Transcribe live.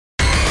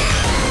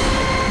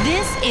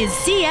is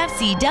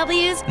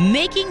CFCW's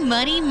Making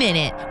Money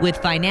Minute with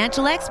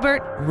financial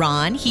expert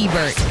Ron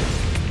Hebert.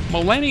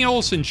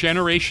 Millennials and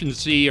Generation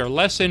Z are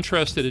less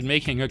interested in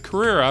making a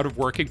career out of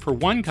working for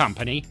one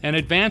company and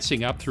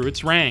advancing up through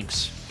its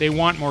ranks. They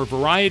want more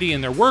variety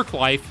in their work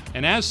life,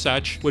 and as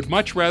such, would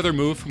much rather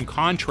move from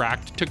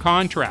contract to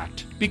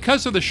contract.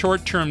 Because of the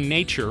short-term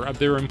nature of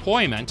their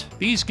employment,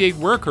 these gig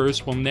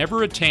workers will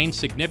never attain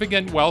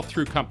significant wealth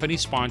through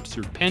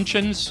company-sponsored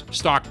pensions,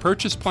 stock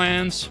purchase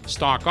plans,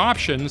 stock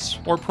options,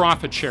 or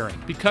profit sharing.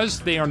 Because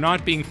they are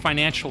not being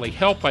financially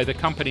helped by the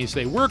companies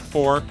they work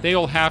for, they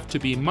will have to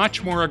be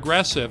much more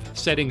aggressive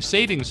setting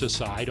savings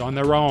aside on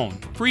their own.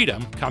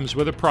 Freedom comes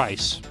with a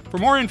price. For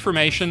more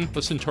information,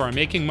 listen to our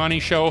Making Money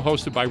show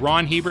hosted by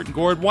Ron Hebert and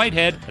Gord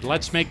Whitehead at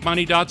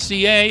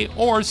letsmakemoney.ca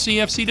or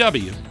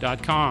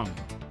cfcw.com.